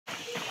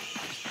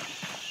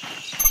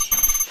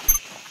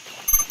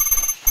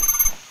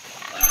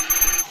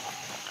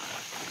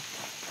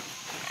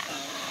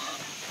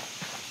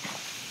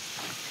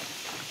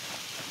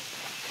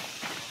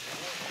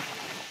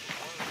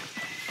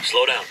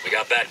slow down. We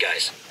got bad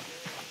guys.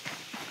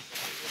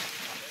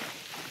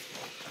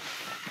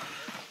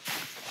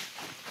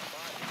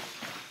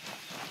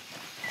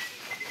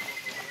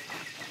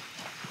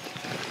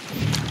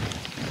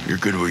 You're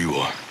good where you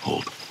are.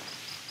 Hold.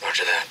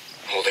 Roger that.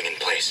 Holding in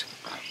place.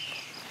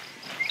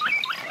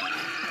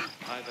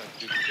 I've had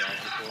two jobs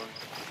before.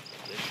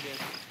 This shit,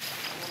 I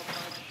want to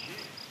find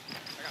shit.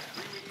 I got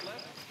 3 weeks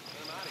left,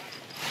 and I'm out of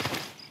here.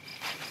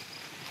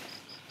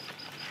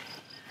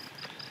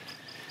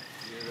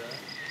 You hear that?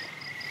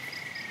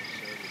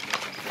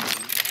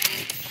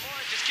 Come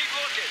on, just keep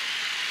looking.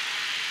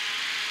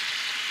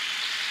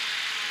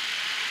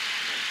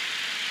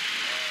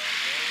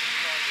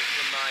 Targets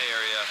in my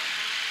area.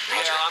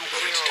 Roger. Yeah, I'm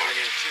Moving clear to over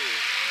target. here too.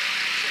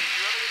 Say,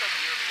 you ever get that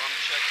weird lump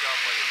checked out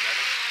by your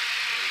medic?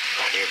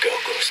 On your go,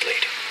 Ghost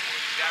Lead.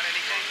 Got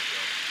anything?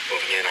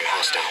 Moving in on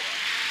hostile.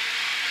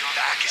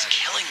 Back is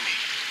killing me.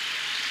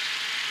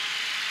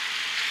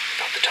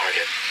 Got the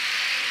target.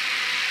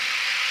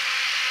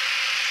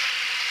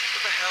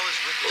 What the hell is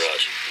with this?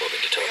 Raj,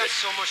 moving to We got target.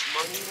 so much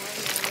money.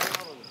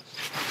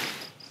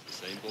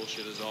 Same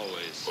bullshit as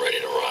always. Ready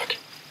to rock.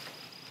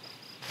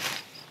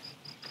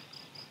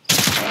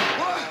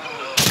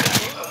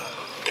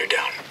 They're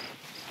down.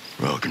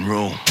 Rock and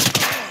roll.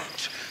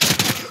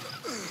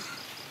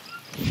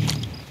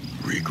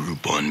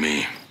 Regroup on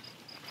me.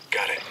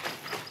 Got it.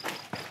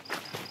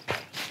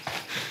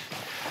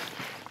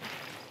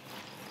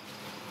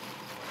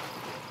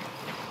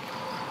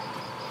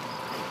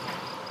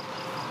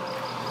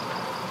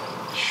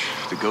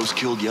 The ghost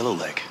killed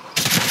Yellowleg.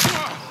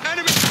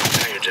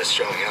 Now you're just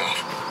showing off.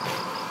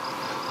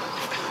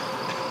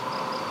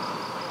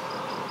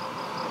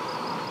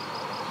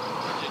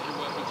 Take your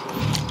weapons.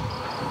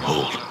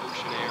 Hold.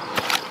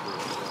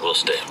 We'll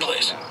stay in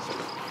place.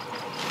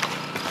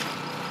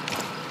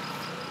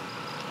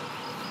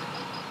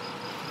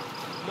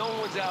 No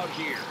one's out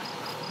here.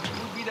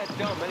 Who'd be that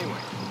dumb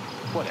anyway?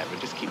 Whatever,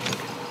 just keep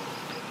looking.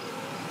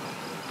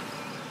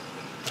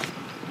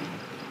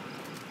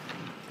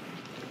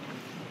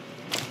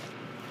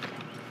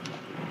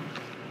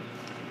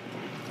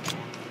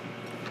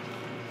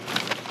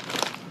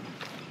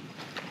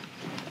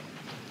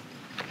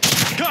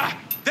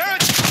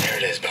 There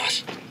it is,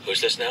 boss.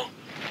 Who's this now?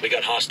 We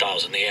got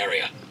hostiles in the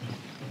area.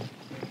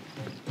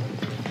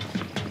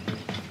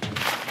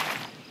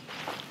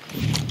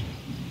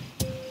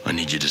 I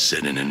need you to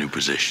sit in a new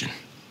position.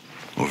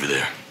 Over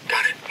there.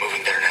 Got it.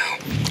 Moving there now.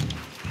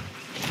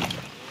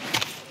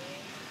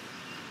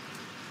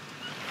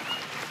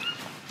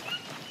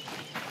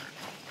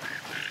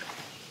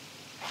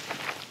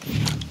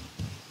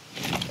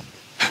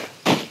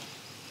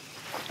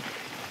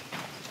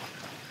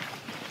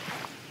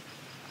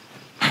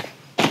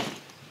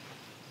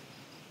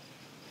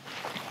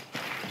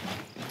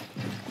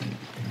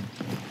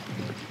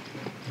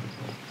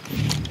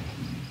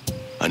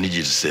 I need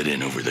you to sit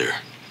in over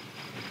there.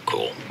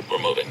 Cool. We're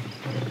moving.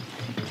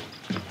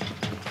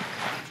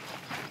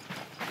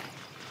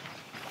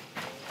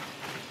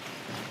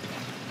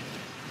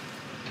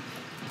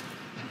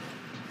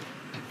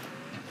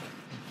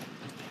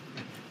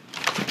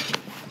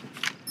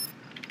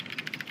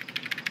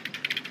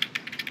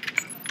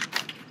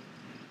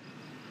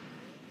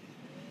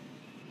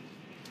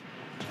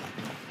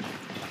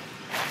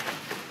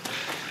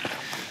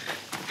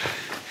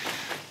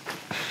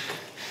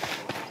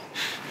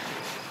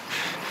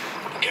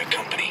 Got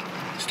company.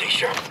 Stay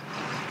sharp.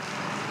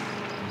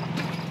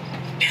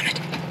 Damn it.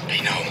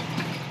 They know.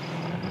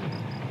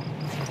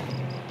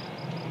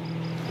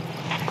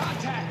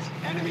 Contact!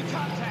 Enemy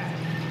contact!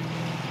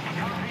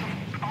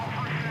 All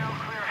personnel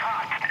clear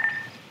hot.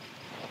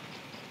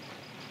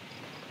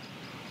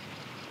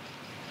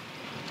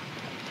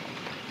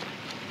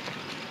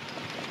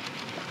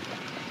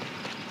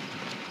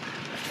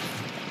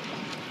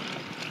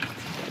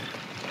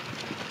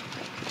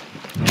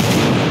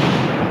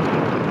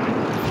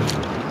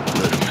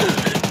 Let him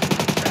have it.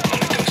 On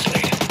the Ghost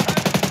Lead.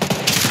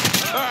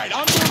 Alright,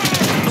 I'm moving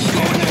in. I'm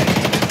going in.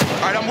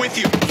 Alright, I'm with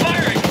you.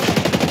 Firing!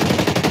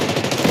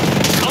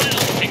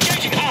 Colonel,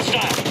 engaging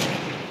hostile!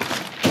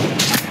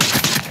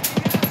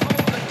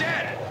 They're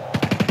dead!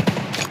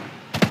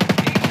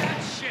 Eat that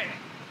shit!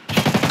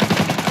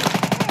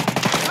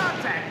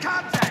 Contact!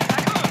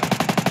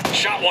 Contact!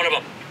 Shot one of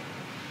them.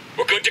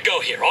 We're good to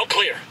go here. All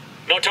clear.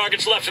 No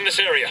targets left in this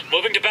area.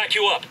 Moving to back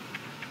you up.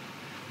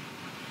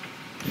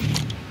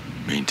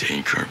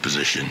 Maintain current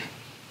position.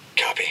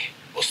 Copy.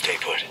 We'll stay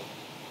put.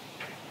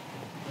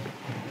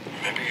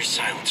 Remember your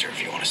silencer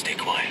if you want to stay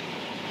quiet.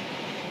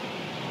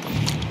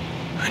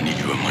 I need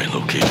you at my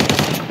location.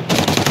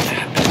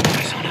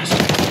 Eyes on us.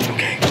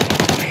 Okay.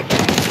 Wait.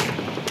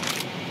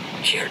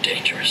 You're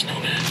dangerous,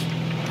 Nomad.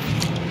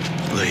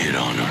 Lay it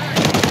on her.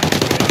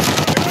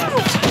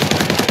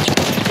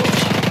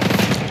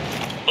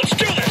 Let's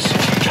do this!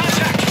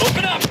 Contact!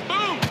 Open up!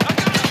 Boom! I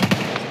got him!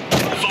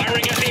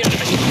 Firing at the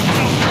enemy.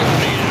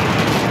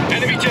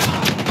 Enemy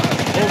down.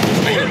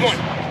 I hit one.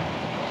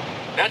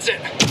 That's it.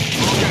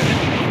 All good.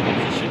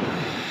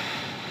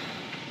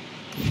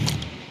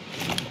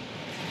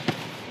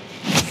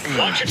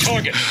 Watch your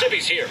target.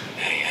 Civvies here.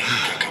 Hey,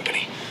 for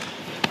company.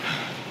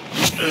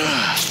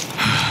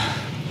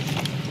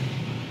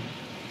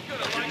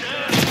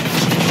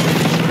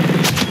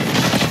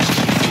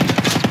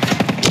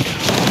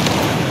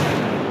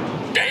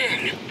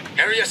 Dang!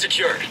 Area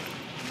secured.